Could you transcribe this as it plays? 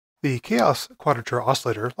The chaos quadrature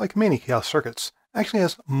oscillator, like many chaos circuits, actually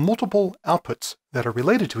has multiple outputs that are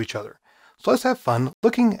related to each other. So let's have fun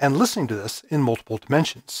looking and listening to this in multiple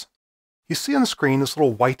dimensions. You see on the screen this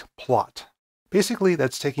little white plot. Basically,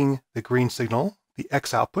 that's taking the green signal, the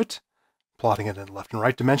X output, plotting it in the left and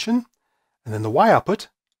right dimension, and then the Y output,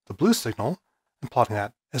 the blue signal, and plotting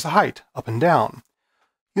that as a height, up and down.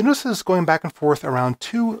 You notice this going back and forth around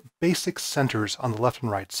two basic centers on the left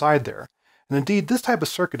and right side there. And indeed, this type of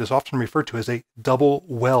circuit is often referred to as a double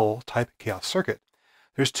well type chaos circuit.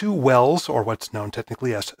 There's two wells, or what's known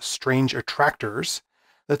technically as strange attractors,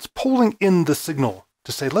 that's pulling in the signal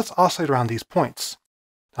to say, let's oscillate around these points.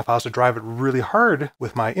 Now, if I was to drive it really hard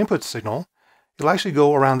with my input signal, it'll actually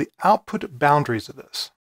go around the output boundaries of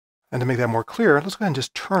this. And to make that more clear, let's go ahead and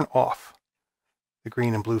just turn off the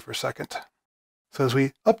green and blue for a second. So as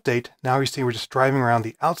we update, now you see we're just driving around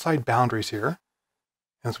the outside boundaries here.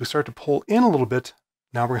 And as we start to pull in a little bit,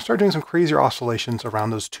 now we're going to start doing some crazier oscillations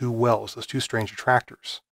around those two wells, those two strange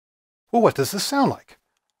attractors. Well, what does this sound like?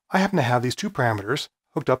 I happen to have these two parameters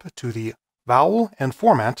hooked up to the vowel and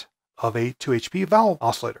format of a 2HP vowel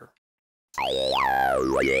oscillator.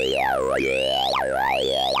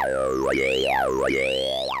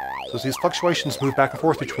 So as these fluctuations move back and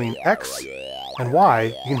forth between X and Y,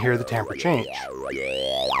 you can hear the timbre change.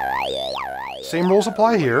 Same rules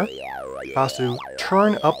apply here. If I was to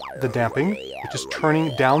turn up the damping, which is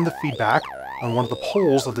turning down the feedback on one of the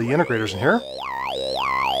poles of the integrators in here,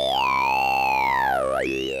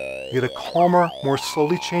 you get a calmer, more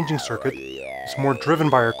slowly changing circuit. It's more driven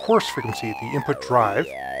by our coarse frequency, the input drive.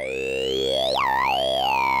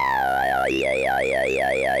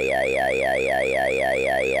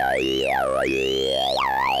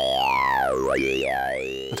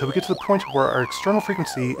 Until we get to the point where our external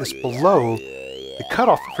frequency is below the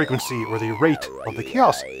cutoff frequency, or the rate of the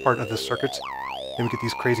chaos part of this circuit, then we get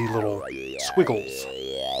these crazy little squiggles.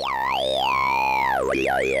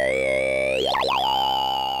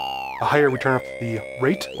 The higher we turn up the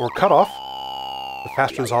rate, or cutoff, the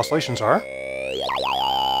faster those oscillations are.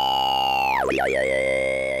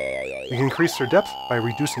 We can increase their depth by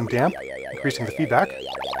reducing damp, increasing the feedback.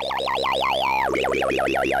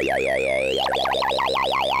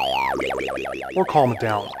 Or calm it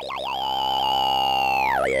down.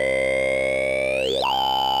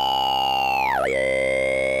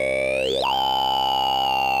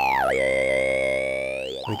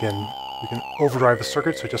 And again, we can overdrive the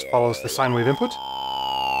circuit so it just follows the sine wave input.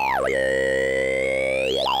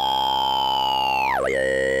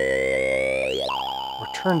 Or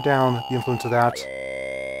turn down the influence of that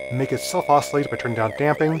and make it self-oscillate by turning down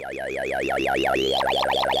damping.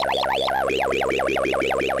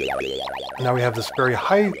 And now we have this very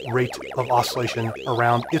high rate of oscillation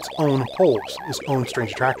around its own poles, its own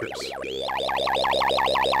strange attractors.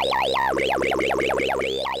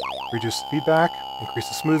 Reduce the feedback, increase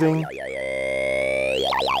the smoothing,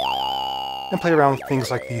 and play around with things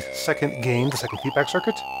like the second gain, the second feedback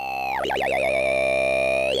circuit.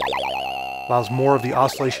 Allows more of the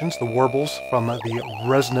oscillations, the warbles, from the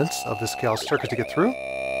resonance of this chaos circuit to get through.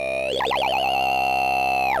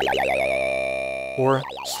 Or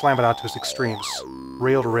slam it out to its extremes,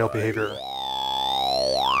 rail-to-rail behavior.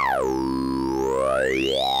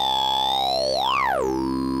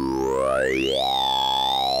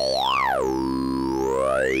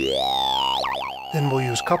 Then we'll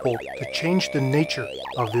use couple to change the nature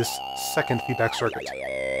of this second feedback circuit.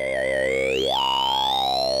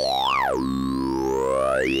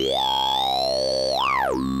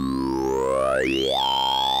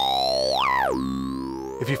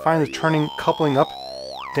 If you find the turning coupling up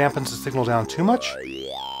dampens the signal down too much,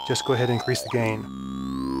 just go ahead and increase the gain.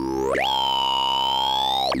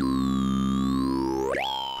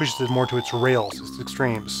 Pushes it more to its rails, its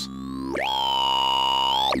extremes.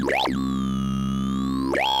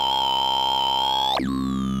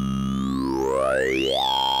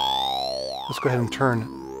 Let's go ahead and turn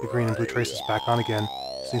the green and blue traces back on again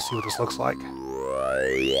so you can see what this looks like.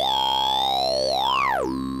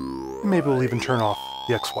 And maybe we'll even turn off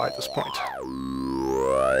the XY at this point.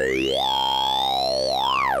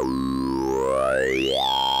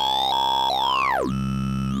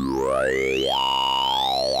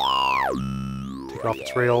 Take it off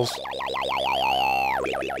its rails.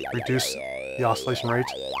 Reduce the oscillation rate.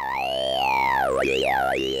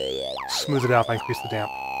 Smooth it out by increasing the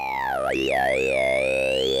damp.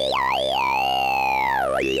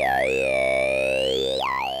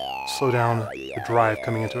 Slow down the drive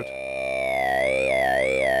coming into it.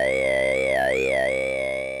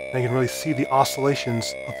 And you can really see the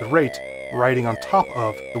oscillations of the rate riding on top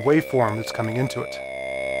of the waveform that's coming into it.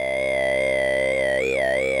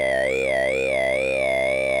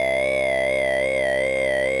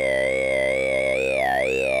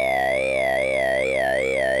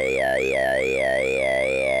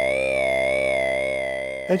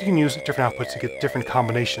 and you can use different outputs to get different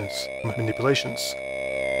combinations of manipulations.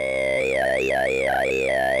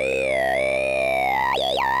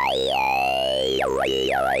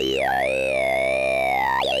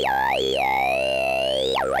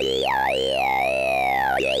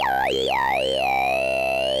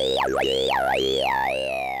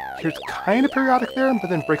 Here it's kind of periodic there, but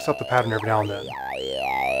then breaks up the pattern every now and then.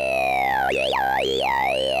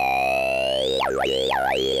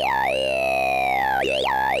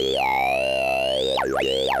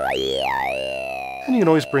 And you can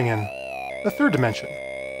always bring in a third dimension.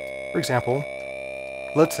 For example,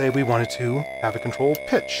 let's say we wanted to have a control of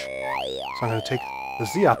pitch. So I'm going to take the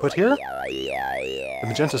Z output here, the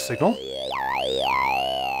magenta signal,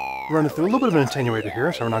 run it through a little bit of an attenuator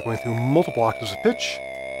here, so we're not going through multiple octaves of pitch,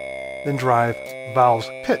 then drive Vowel's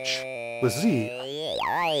pitch with Z.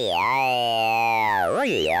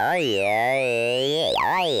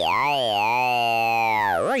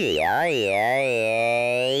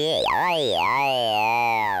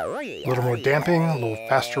 A little more damping, a little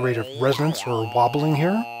faster rate of resonance or wobbling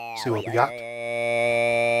here. See what we got.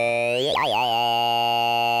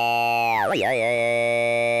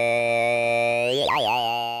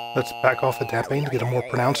 Let's back off the damping to get a more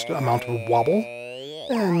pronounced amount of wobble,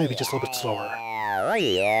 and maybe just a little bit slower.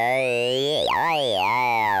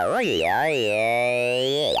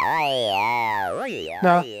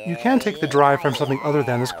 Now, you can take the drive from something other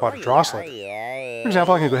than this quadrature oscillator. For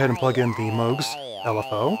example, I can go ahead and plug in the Moog's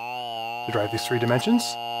LFO to drive these 3 dimensions.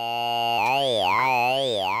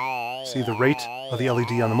 See the rate of the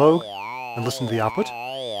LED on the Moog and listen to the output.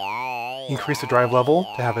 Increase the drive level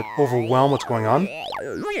to have it overwhelm what's going on.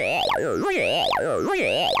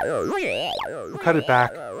 Or cut it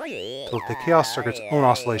back to let the chaos circuit's own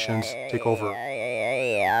oscillations take over.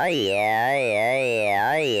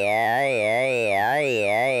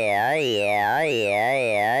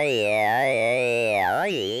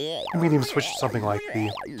 And we can even switch to something like the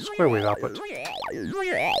square wave output. You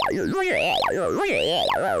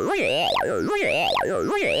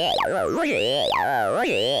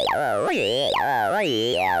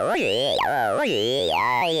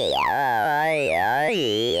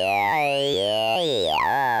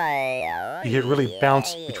hear it really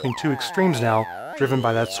bounce between 2 extremes now, driven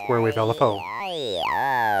by that square wave LFO.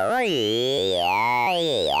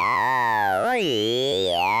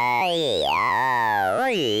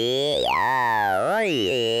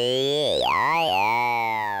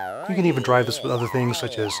 You can even drive this with other things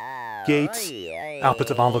such as gates, outputs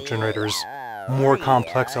of envelope generators, more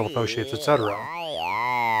complex LFO shapes, etc.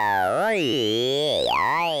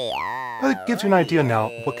 But it gives you an idea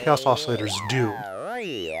now of what chaos oscillators do.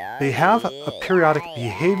 They have a periodic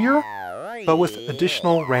behavior, but with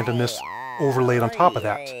additional randomness overlaid on top of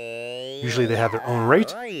that. Usually they have their own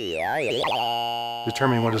rate,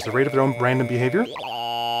 determining what is the rate of their own random behavior.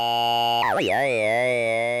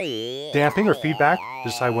 Damping or feedback to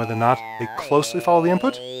decide whether or not they closely follow the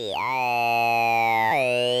input.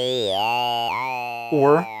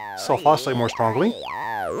 Or self-oscillate more strongly.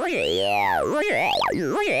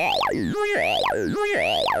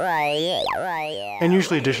 And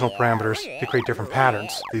usually additional parameters to create different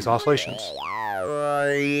patterns for these oscillations.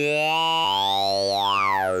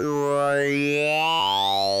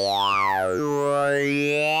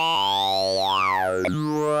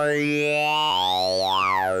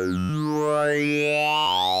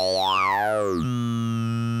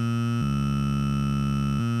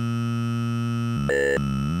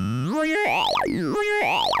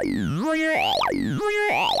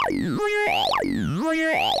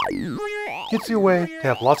 Gets you a way to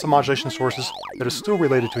have lots of modulation sources that are still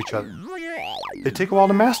related to each other. They take a while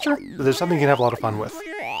to master, but there's something you can have a lot of fun with.